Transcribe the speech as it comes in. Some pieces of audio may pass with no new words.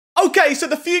Okay, so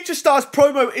the Future Stars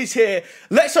promo is here.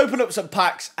 Let's open up some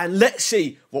packs and let's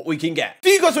see what we can get.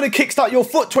 Do you guys want to kickstart your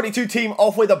FUT 22 team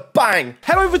off with a bang?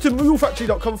 Head over to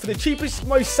MuleFactory.com for the cheapest,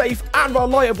 most safe and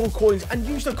reliable coins and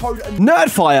use the code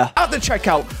NerdFire at the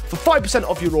checkout for 5%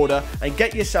 off your order and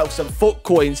get yourself some FUT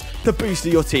coins to boost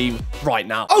your team right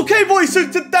now. Okay, boys,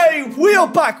 so today we are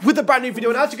back with a brand new video,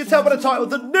 and as you can tell by the title,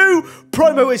 the new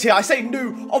promo is here. I say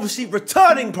new, obviously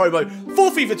returning promo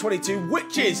for FIFA 22,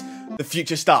 which is the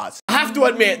Future Stars. I have to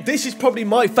admit, this is probably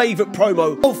my favourite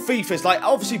promo of FIFA's. Like,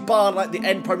 obviously, bar like the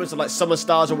end promos of like Summer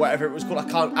Stars or whatever it was called. I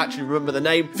can't actually remember the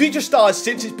name. Future Stars,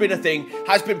 since it's been a thing,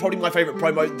 has been probably my favourite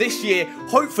promo. This year,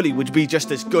 hopefully, would be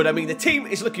just as good. I mean, the team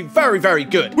is looking very, very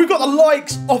good. We've got the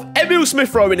likes of Emil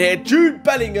Smith-Rowe in here, Jude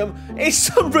Bellingham. It's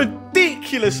some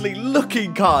ridiculously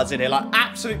looking cards in here, like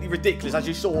absolutely ridiculous, as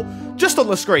you saw just on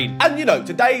the screen. And you know,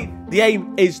 today the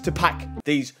aim is to pack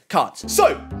these cards.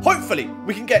 So, hopefully,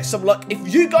 we can get some luck.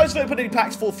 If you guys have opened any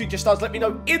packs for Future Stars, let me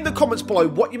know in the comments below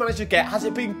what you managed to get. Has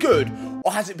it been good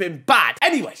or has it been bad?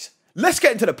 Anyways, let's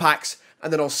get into the packs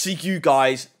and then I'll see you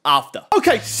guys after.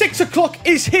 Okay, 6 o'clock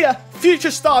is here.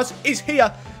 Future Stars is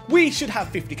here. We should have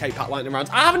 50k pack lightning rounds.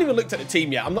 I haven't even looked at the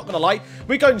team yet. I'm not going to lie.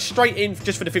 We're going straight in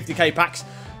just for the 50k packs.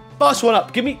 First one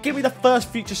up. Give me the first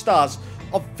Future Stars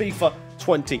of FIFA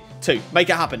 22. Make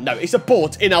it happen. No, it's a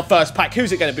board in our first pack.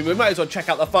 Who's it going to be? We might as well check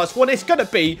out the first one. It's going to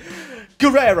be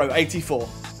Guerrero 84.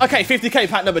 Okay, 50k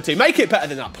pack number 2. Make it better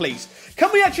than that, please. Can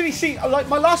we actually see, like,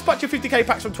 my last batch of 50k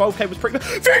packs from 12k was pretty good.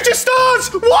 Future Stars!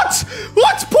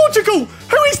 What? Portugal!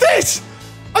 Who is this?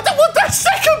 I don't want that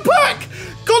second pack!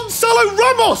 Gonzalo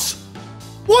Ramos!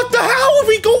 What the hell? Have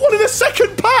we got one in the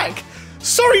second pack?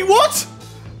 Sorry, what?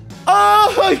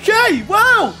 Okay,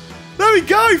 wow. There we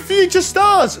go, Future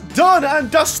Stars, done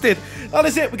and dusted. That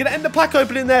is it, we're going to end the pack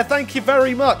opening there, thank you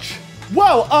very much.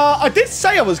 Well, I did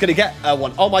say I was going to get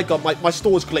one. Oh my god, my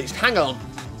store's glitched, hang on.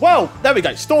 Well, there we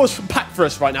go, store's packed for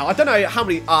us right now. I don't know how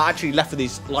many are actually left for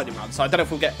these lightning rounds, so I don't know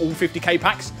if we'll get all 50k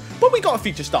packs. But we got a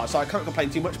Future Star, so I can't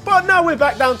complain too much. But now we're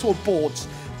back down to a boards,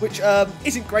 which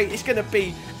isn't great. It's going to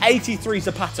be 83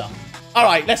 Zapata. All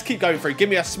right, let's keep going through. Give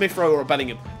me a Smith-Rowe or a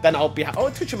Bellingham. Then I'll be happy. Oh,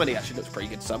 Tuchemani actually looks pretty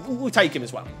good, so we'll take him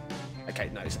as well. Okay,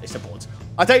 no, it's a board.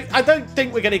 I don't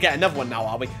think we're going to get another one now,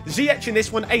 are we? Ziyech in this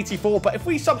one, 84. But if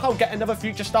we somehow get another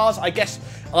Future Stars, I guess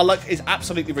our luck is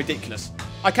absolutely ridiculous.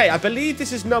 Okay, I believe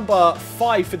this is number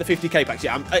 5 for the 50k packs.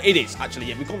 Yeah, it is, actually.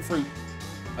 Yeah, we've gone through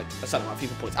a certain amount of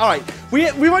FIFA points. All right,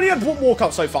 we've only had one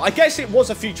walkout so far. I guess it was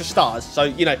a Future Stars. So,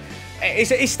 you know,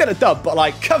 it's still a dub. But,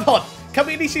 like, come on. Can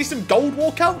we at least see some gold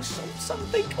walkouts or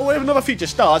something? Or another Future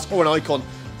Stars or an icon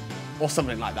or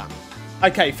something like that.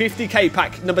 Okay, 50k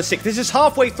pack number 6. This is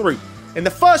halfway through. In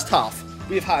the first half,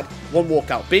 we've had one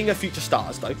walkout. Being a Future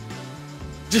Stars, though.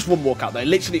 Just one walkout, though.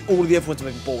 Literally all of the other ones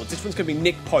have been boards. This one's going to be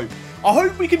Nick Pope. I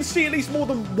hope we can see at least more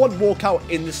than one walkout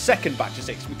in the second batch of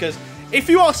 6. Because if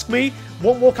you ask me,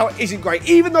 one walkout isn't great.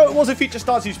 Even though it was a Future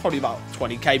Stars, he's probably about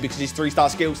 20k because he's 3-star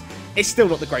skills. It's still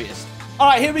not the greatest. All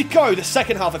right, here we go. The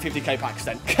second half of 50k packs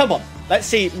then. Come on. Let's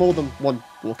see more than one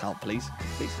walkout, please.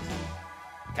 Please.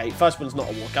 Okay, first one's not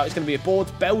a walkout. It's going to be a board.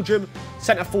 Belgium,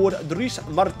 centre forward, Dries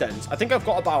Mertens. I think I've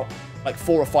got about like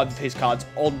 4 or 5 of his cards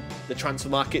on the transfer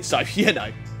market. So, you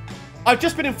know. I've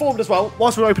just been informed as well,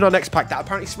 whilst we open our next pack, that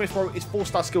apparently Smith-Rowe is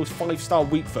 4-star skills, 5-star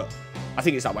weak foot. I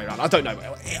think it's that way around. I don't know.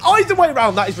 Either way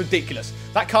around, that is ridiculous.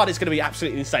 That card is going to be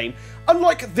absolutely insane.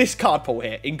 Unlike this card pool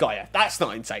here in Gaia. That's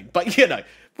not insane. But, you know,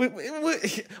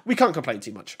 we can't complain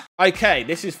too much. Okay,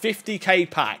 this is 50k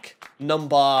pack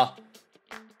number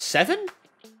 7?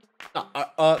 No.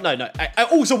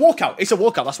 Oh, it's a walkout. It's a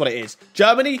walkout. That's what it is.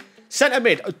 Germany, centre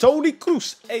mid, Toni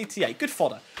Kroos, 88. Good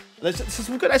fodder. There's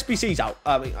some good SBCs out.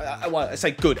 Well, I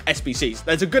say good SBCs.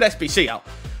 There's a good SBC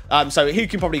out. So he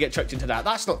can probably get chucked into that.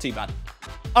 That's not too bad.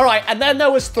 All right, and then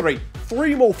there was 3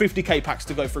 more 50k packs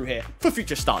to go through here for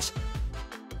Future Stars.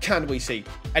 Can we see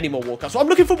any more walkouts? So I'm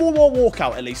looking for one more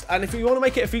walkout at least. And if you want to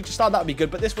make it a Future Star, that would be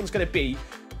good. But this one's going to be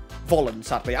Volland,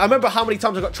 sadly. I remember how many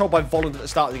times I got trolled by Volland at the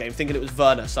start of the game, thinking it was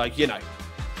Werner, so, you know.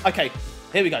 Okay,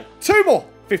 here we go. 2 more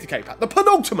 50k pack. The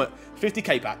penultimate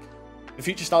 50k pack. The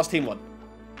Future Stars Team 1.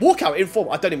 Walkout in form.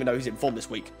 I don't even know who's in form this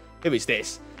week. Who is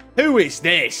this? Who is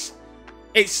this?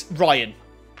 It's Ryan.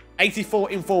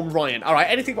 84 in form Ryan. All right,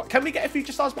 anything. Can we get a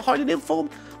Future Stars behind an in form?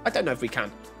 I don't know if we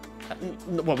can.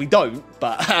 Well, we don't,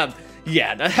 but,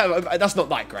 yeah, that's not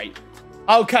that great.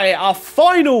 Okay, our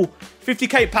final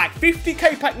 50k pack.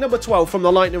 50k pack number 12 from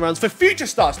the lightning rounds for Future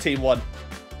Stars Team 1.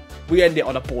 We end it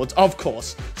on a board, of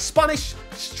course. Spanish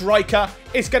striker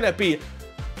is going to be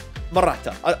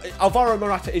Morata. Alvaro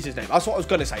Morata is his name. That's what I was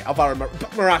going to say. Alvaro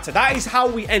Morata. That is how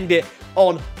we end it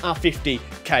on our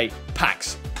 50k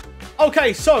packs.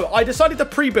 Okay, so I decided to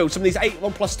pre-build some of these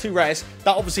 81+2 rares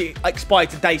that obviously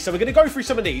expired today. So we're going to go through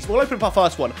some of these. We'll open up our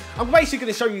first one. I'm basically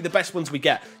going to show you the best ones we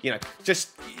get. You know,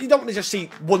 you don't want to just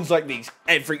see ones like these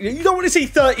you don't want to see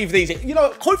 30 of these. You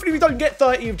know, hopefully we don't get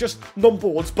 30 of just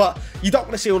non-boards, but you don't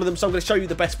want to see all of them. So I'm going to show you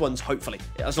the best ones, hopefully,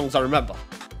 as long as I remember.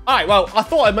 All right, well, I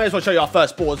thought I may as well show you our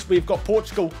first boards. We've got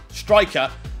Portugal striker,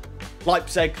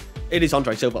 Leipzig. It is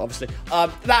Andre Silva, obviously.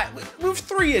 With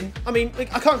 3 in, I mean,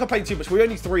 I can't complain too much. We're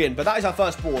only 3 in, but that is our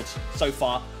first boards so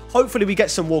far. Hopefully we get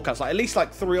some walkouts, like at least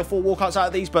like 3 or 4 walkouts out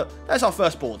of these, but that's our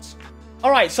first boards. All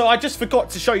right, so I just forgot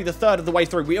to show you the third of the way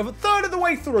through. We have a third of the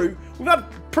way through. We've had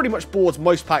pretty much boards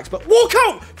most packs, but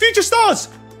walkout! Future stars!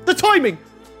 The timing!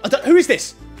 Who is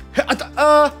this?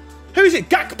 Who is it?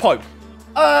 Gakpo.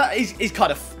 He's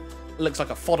kind of... looks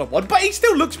like a fodder one, but he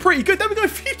still looks pretty good. There we go,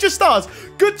 Future Stars.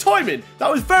 Good timing.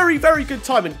 That was very, very good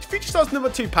timing. Future Stars number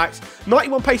 2 packs.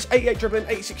 91 pace, 88 dribbling,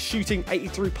 86 shooting,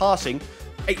 83 passing,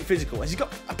 80 physical. Has he got...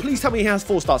 please tell me he has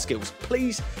 4-star skills.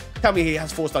 Please tell me he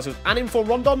has 4-star skills. And Inform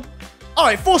Rondon. All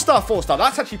right, 4-star, 4-star.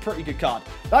 That's actually a pretty good card.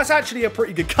 That's actually a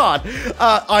pretty good card.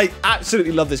 I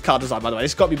absolutely love this card design, by the way.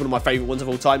 It's got to be one of my favorite ones of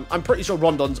all time. I'm pretty sure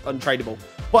Rondon's untradeable.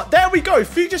 But there we go.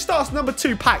 Future Stars number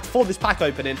 2 packed for this pack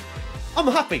opening. I'm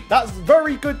happy. That's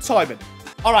very good timing.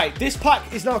 All right, this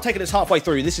pack is now taking us halfway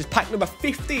through. This is pack number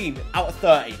 15 out of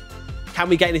 30. Can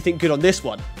we get anything good on this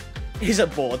one?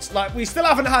 Isn't boards. Like, we still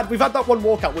haven't had... we've had that one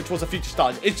walkout, which was a Future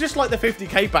Stars. It's just like the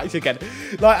 50k packs again.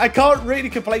 Like, I can't really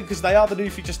complain because they are the new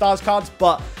Future Stars cards,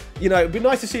 but, you know, it'd be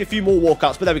nice to see a few more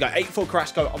walkouts. But there we go. 84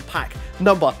 Carrasco on pack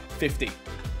number 50.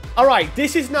 All right,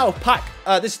 this is now pack...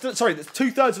 that's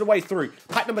 2/3 of the way through.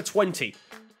 Pack number 20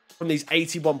 from these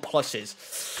 81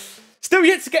 pluses. Still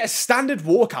yet to get a standard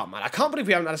walkout, man. I can't believe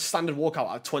we haven't had a standard walkout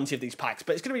out of 20 of these packs.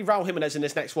 But it's going to be Raul Jimenez in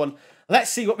this next one. Let's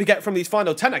see what we get from these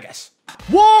final 10, I guess.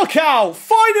 Walkout!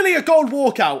 Finally a gold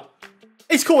walkout.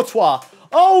 It's Courtois.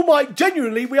 Oh my,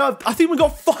 genuinely, I think we've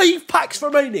got 5 packs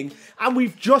remaining. And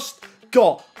we've just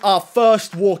got our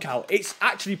first walkout. It's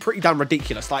actually pretty damn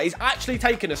ridiculous. Like, it's actually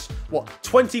taken us, what,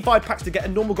 25 packs to get a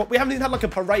normal gold. We haven't even had like a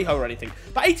Parejo or anything.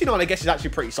 But 89, I guess, is actually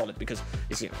pretty solid because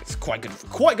it's, you know, it's quite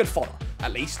good fodder,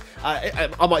 at least.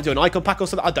 I might do an icon pack or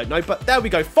something. I don't know. But there we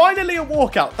go. Finally a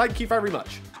walkout. Thank you very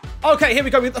much. Okay, here we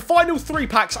go with the final 3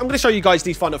 packs. I'm going to show you guys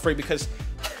these final 3 because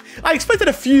I expected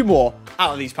a few more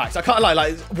out of these packs. I can't lie,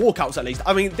 like walkouts at least.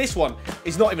 I mean, this one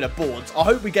is not even a board. I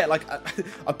hope we get like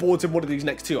a board in one of these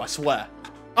next 2, I swear.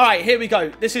 All right, here we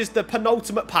go. This is the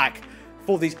penultimate pack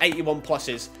for these 81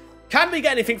 pluses. Can we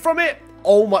get anything from it?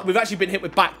 Oh my, we've actually been hit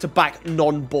with back-to-back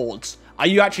non-boards. Are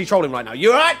you actually trolling right now?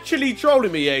 You're actually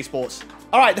trolling me, EA Sports.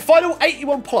 All right, the final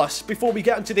 81 plus before we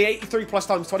get into the 83 plus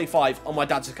times 25 on my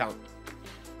dad's account.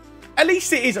 At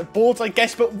least it is a board, I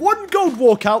guess, but 1 gold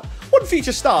walkout, 1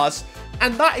 Future Stars,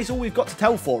 and that is all we've got to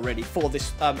tell for, really, for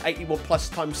this 81 plus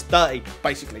times 30,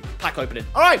 basically, pack opening.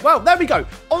 All right, well, there we go.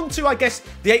 On to, I guess,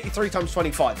 the 83 times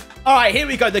 25. All right, here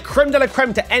we go. The creme de la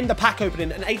creme to end the pack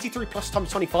opening, an 83 plus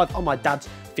times 25 on my dad's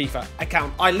FIFA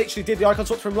account. I literally did the icon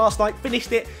swap from last night,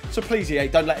 finished it, so please, EA,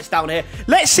 don't let us down here.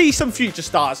 Let's see some Future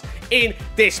Stars in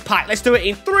this pack. Let's do it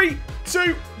in 3,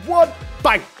 2, 1,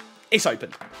 bang. It's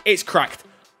open. It's cracked.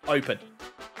 Open.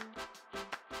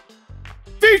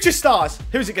 Future Stars.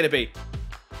 Who's it going to be?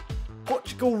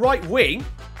 Portugal right wing.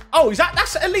 Oh,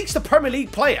 that's at least a Premier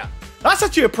League player. That's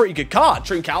actually a pretty good card.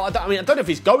 Trincao. I mean, I don't know if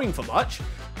he's going for much.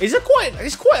 It's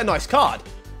quite a nice card.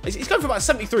 He's going for about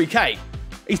 73k.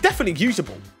 He's definitely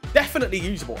usable. Definitely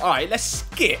usable. All right, let's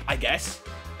skip, I guess,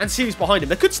 and see who's behind him.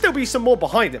 There could still be some more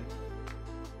behind him.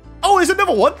 Oh, there's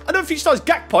another one. Another Future Stars,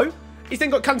 Gakpo. He's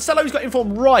then got Cancelo. He's got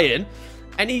Inform Ryan.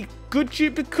 Any good you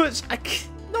because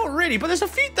not really, but there's a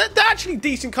few. They're actually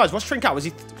decent cards. What's Trincao? Was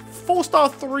he 4-star,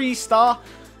 3-star?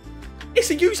 It's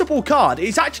a usable card.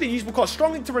 It's actually a usable card.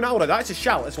 Strong into Ronaldo. That's a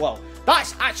shout as well.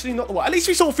 That's actually not the one. At least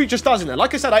we saw Future Stars in there.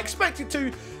 Like I said, I expected to.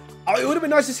 It would have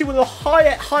been nice to see one of the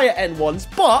higher end ones,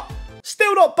 but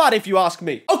still not bad if you ask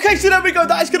me. Okay, so there we go.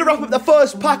 That is going to wrap up the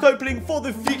first pack opening for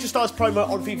the Future Stars promo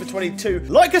on FIFA 22.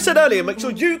 Like I said earlier, make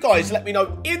sure you guys let me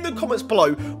know in the comments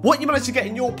below what you managed to get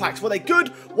in your packs. Were they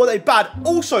good? Were they bad?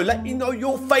 Also, let me know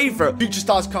your favourite Future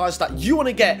Stars cards that you want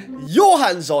to get your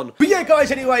hands on. But yeah, guys,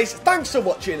 anyways, thanks for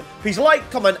watching. Please like,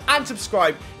 comment, and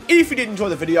subscribe if you did enjoy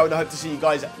the video, and I hope to see you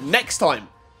guys next time.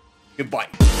 Goodbye.